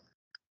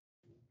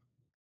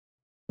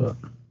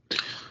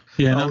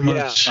 Yeah, not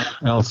much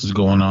else is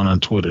going on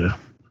Twitter.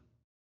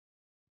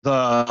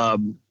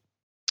 The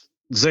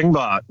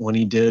Zingbot, when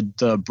he did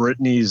the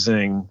Britney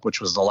Zing,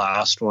 which was the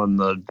last one,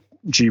 the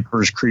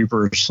Jeepers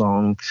Creepers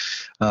song,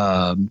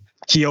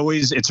 he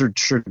always, it's a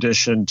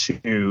tradition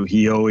too,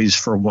 he always,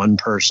 for one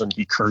person,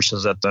 he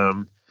curses at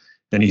them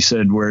And he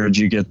said, "Where'd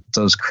you get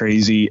those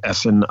crazy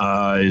effing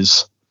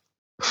eyes?"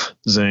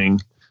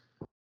 Zing.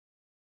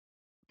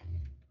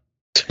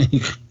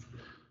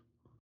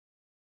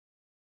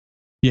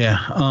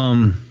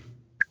 Yeah.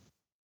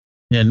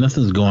 Yeah,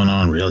 nothing's going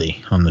on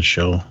really on the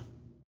show.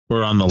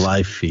 Or on the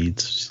live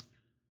feeds.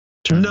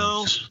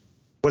 No.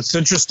 What's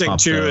interesting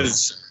too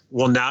is,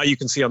 well, now you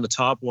can see on the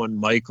top one,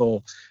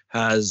 Michael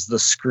has the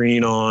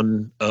screen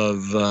on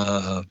of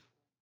the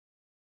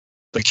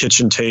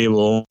kitchen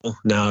table.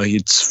 Now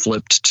it's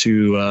flipped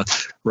to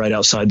right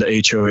outside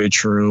the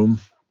HOH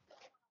room.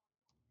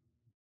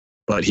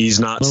 But he's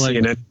not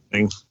seeing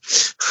anything.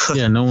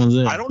 Yeah, no one's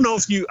there. I don't know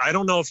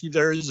if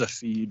there is a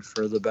feed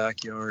for the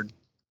backyard.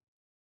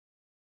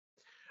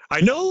 I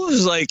know it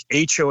was like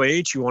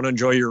HOH, you want to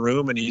enjoy your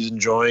room, and he's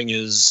enjoying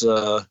his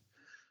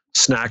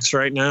snacks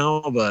right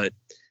now. But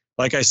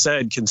like I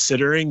said,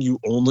 considering you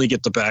only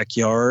get the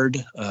backyard,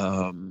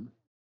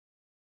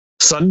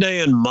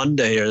 Sunday and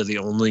Monday are the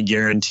only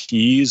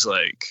guarantees.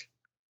 Like,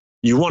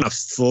 you want to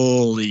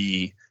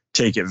fully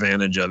take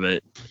advantage of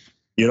it.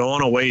 You don't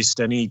want to waste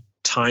any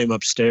time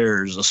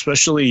upstairs,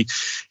 especially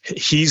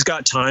he's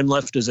got time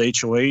left as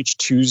HOH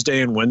Tuesday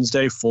and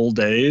Wednesday, full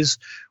days,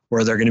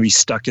 where they're going to be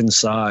stuck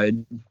inside.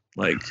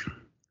 Like,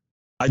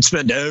 I'd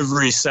spend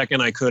every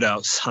second I could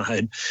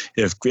outside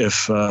if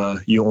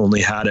you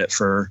only had it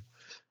for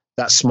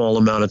that small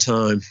amount of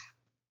time.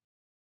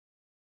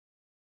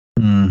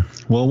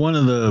 Well, one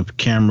of the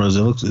cameras,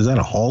 is that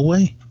a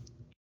hallway?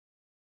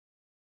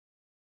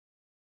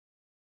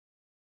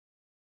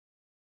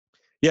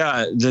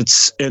 Yeah,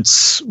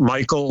 it's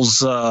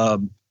Michael's.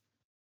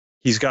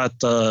 He's got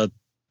the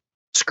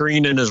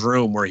screen in his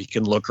room where he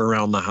can look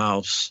around the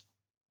house.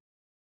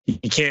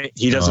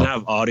 He doesn't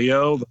have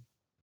audio, but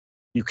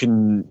you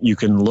can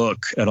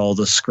look at all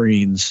the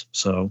screens.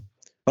 So,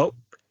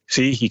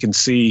 see, he can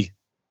see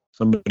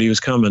somebody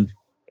was coming.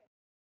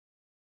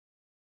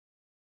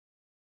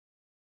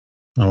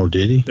 Oh,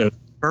 did he?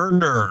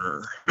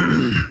 Turner.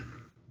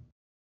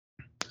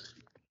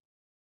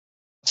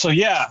 So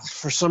yeah,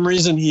 for some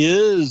reason he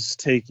is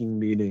taking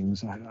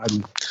meetings.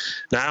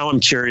 I'm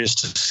curious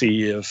to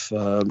see if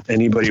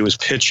anybody was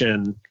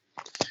pitching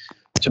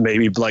to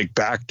maybe like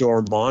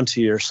backdoor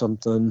Monty or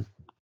something.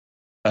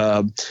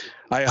 I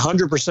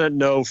 100%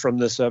 know from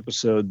this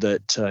episode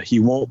that he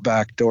won't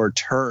backdoor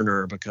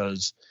Turner,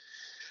 because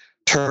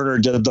Turner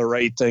did the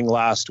right thing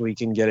last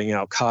week in getting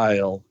out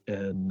Kyle.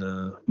 And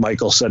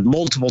Michael said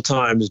multiple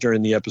times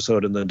during the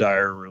episode in the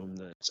diary room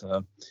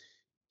that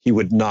he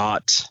would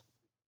not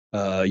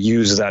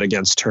use that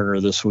against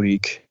Turner this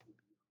week,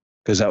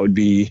 because that would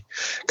be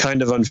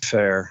kind of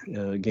unfair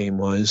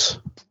game-wise.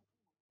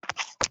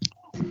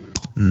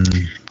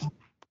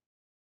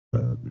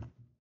 Well,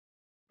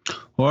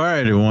 all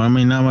right, everyone. I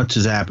mean, not much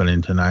is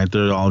happening tonight.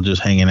 They're all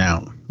just hanging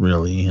out,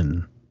 really,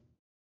 and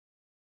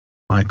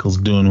Michael's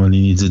doing what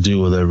he needs to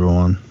do with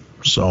everyone.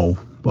 So,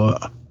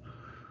 but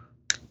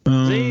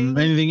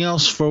anything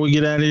else before we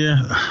get out of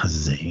here?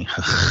 Zing.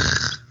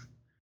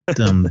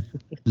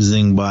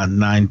 Zingbot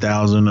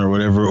 9000 or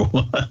whatever it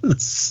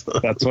was.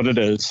 That's what it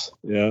is.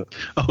 Yeah.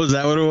 Oh, is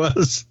that what it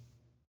was?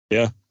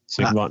 Yeah.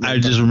 I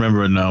just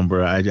remember a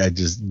number. I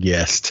just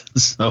guessed.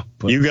 So,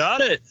 you got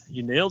it.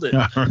 You nailed it.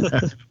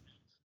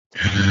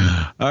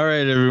 All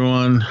right,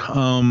 everyone.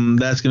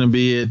 That's going to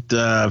be it.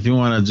 If you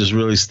want to just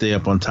really stay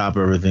up on top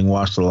of everything,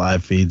 watch the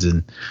live feeds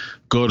and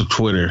go to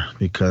Twitter,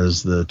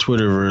 because the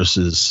Twitterverse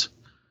is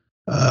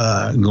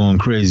going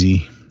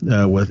crazy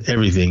with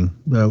everything.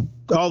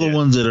 All the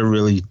ones that are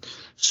really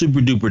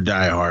super duper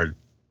diehard.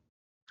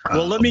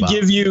 Well, let me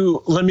give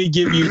you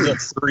the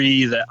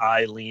three that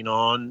I lean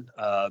on.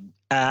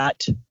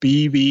 At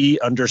BB_updates,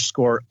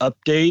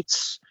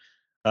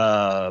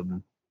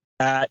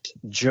 at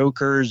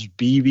Joker's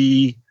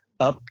BB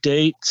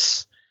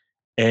updates,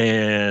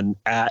 and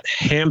at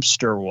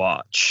Hamster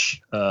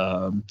Watch.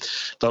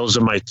 Those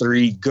are my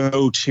three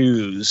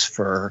go-tos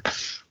for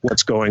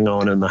what's going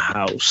on in the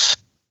house.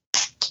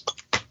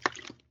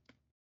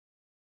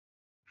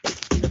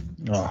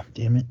 Oh,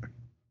 damn it.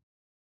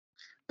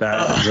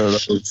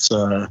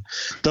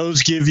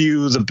 Those give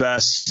you the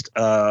best,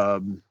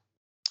 the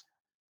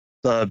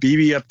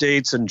BB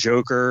updates and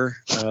Joker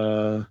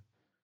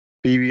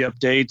BB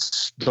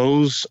updates.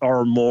 Those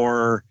are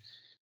more,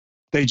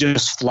 they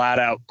just flat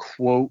out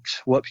quote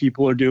what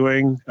people are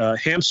doing.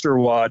 Hamster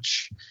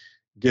Watch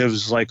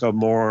gives like a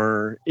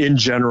more in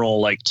general,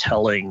 like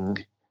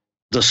telling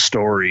the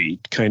story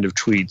kind of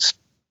tweets,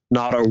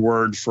 not a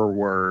word for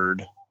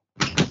word.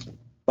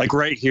 Like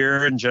right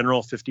here in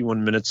general,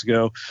 51 minutes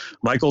ago,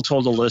 Michael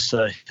told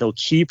Alyssa he'll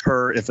keep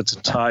her if it's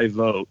a tie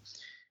vote.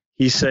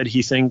 He said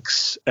he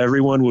thinks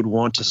everyone would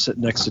want to sit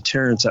next to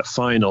Terrence at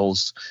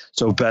finals,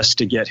 so best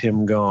to get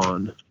him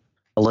gone.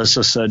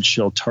 Alyssa said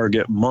she'll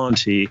target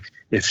Monty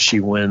if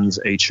she wins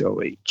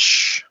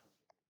HOH.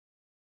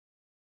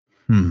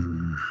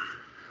 Don't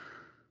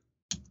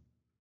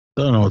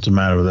know what's the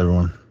matter with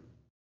everyone.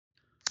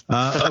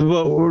 But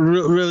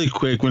really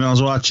quick, when I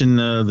was watching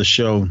the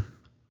show,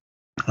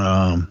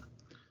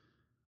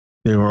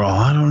 they were all,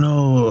 I don't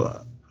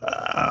know.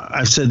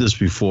 I've said this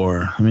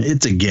before. I mean,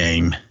 it's a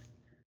game.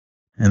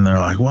 And they're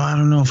like, well, I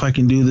don't know if I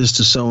can do this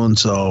to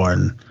so-and-so.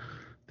 And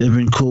they've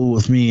been cool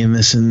with me and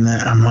this and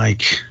that. I'm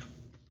like,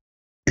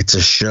 it's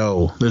a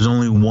show. There's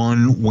only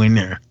one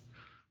winner.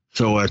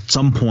 So at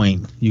some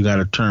point, you got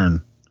to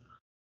turn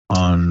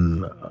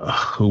on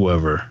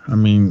whoever. I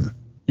mean,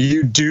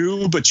 you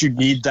do, but you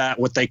need that,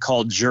 what they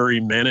call jury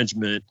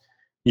management.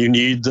 You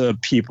need the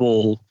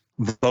people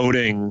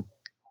voting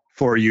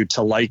for you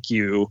to like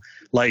you.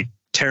 Like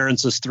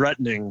Terrence is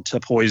threatening to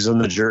poison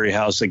the jury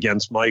house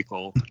against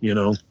Michael, you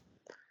know.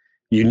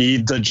 You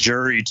need the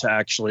jury to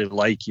actually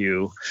like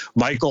you.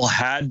 Michael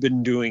had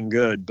been doing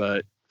good,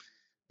 but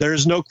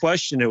there's no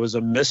question it was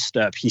a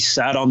misstep. He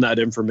sat on that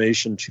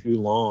information too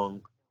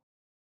long.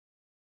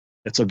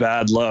 It's a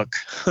bad look.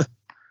 I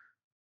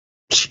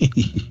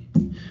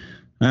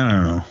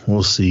don't know.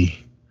 We'll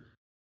see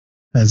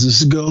as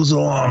this goes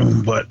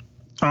along, but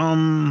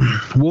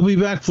we'll be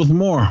back with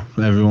more,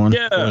 everyone,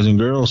 boys and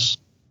girls.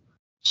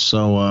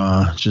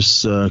 So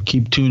just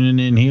keep tuning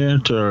in here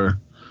to our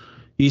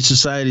East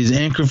Society's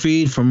anchor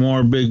feed for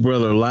more Big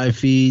Brother live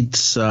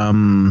feeds.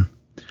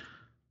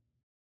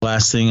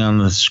 Last thing on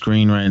the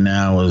screen right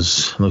now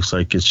looks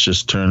like it's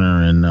just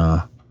Turner and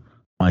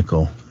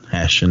Michael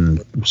hashing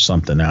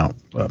something out.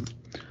 But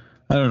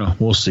I don't know.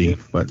 We'll see.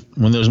 But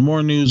when there's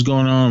more news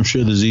going on, I'm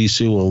sure the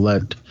Zissou will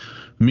let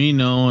me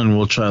know, and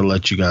we'll try to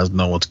let you guys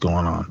know what's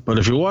going on. But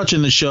if you're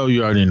watching the show,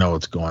 you already know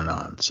what's going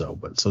on. So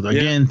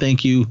again,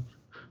 thank you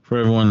for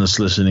everyone that's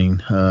listening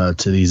to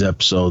these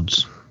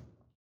episodes.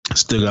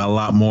 Still got a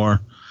lot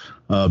more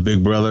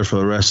Big Brother for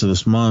the rest of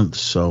this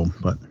month.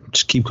 But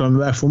just keep coming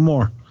back for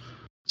more.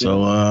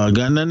 So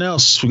got nothing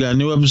else. We got a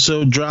new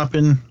episode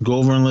dropping. Go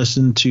over and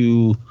listen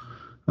to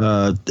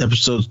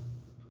episode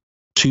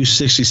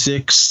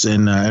 266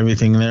 and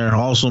everything there.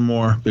 Also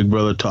more Big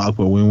Brother talk,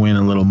 but we went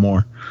a little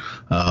more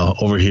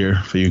over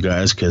here for you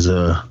guys because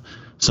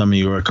some of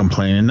you are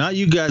complaining. Not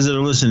you guys that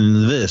are listening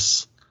to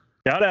this.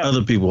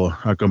 Other people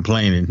are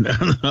complaining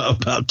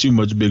about too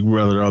much Big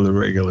Brother on the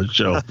regular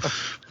show.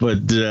 But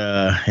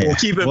we'll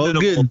keep it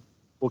minimal. Good.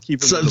 We'll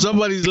keep it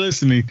somebody's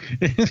listening.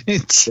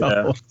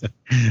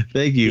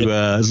 Thank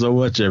you so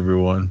much,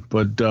 everyone.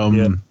 But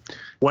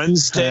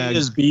Wednesday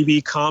is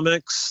BB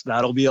Comics.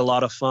 That'll be a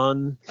lot of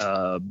fun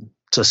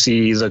to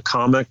see the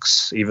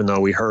comics, even though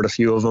we heard a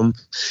few of them.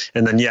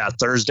 And then,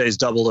 Thursday's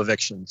Double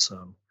Eviction.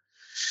 So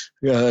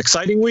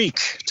exciting week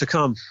to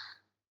come.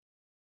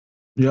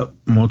 Yep,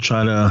 we'll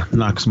try to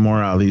knock some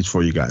more out of these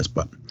for you guys.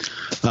 But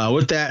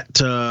with that,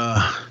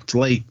 it's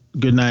late.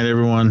 Good night,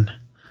 everyone.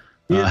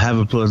 Have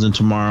a pleasant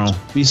tomorrow.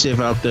 Be safe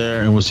out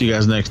there, and we'll see you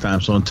guys next time.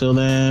 So until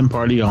then,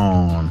 party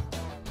on.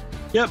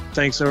 Yep,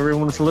 thanks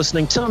everyone for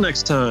listening. Till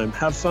next time,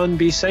 have fun,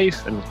 be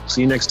safe, and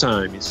see you next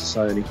time, East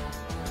Society.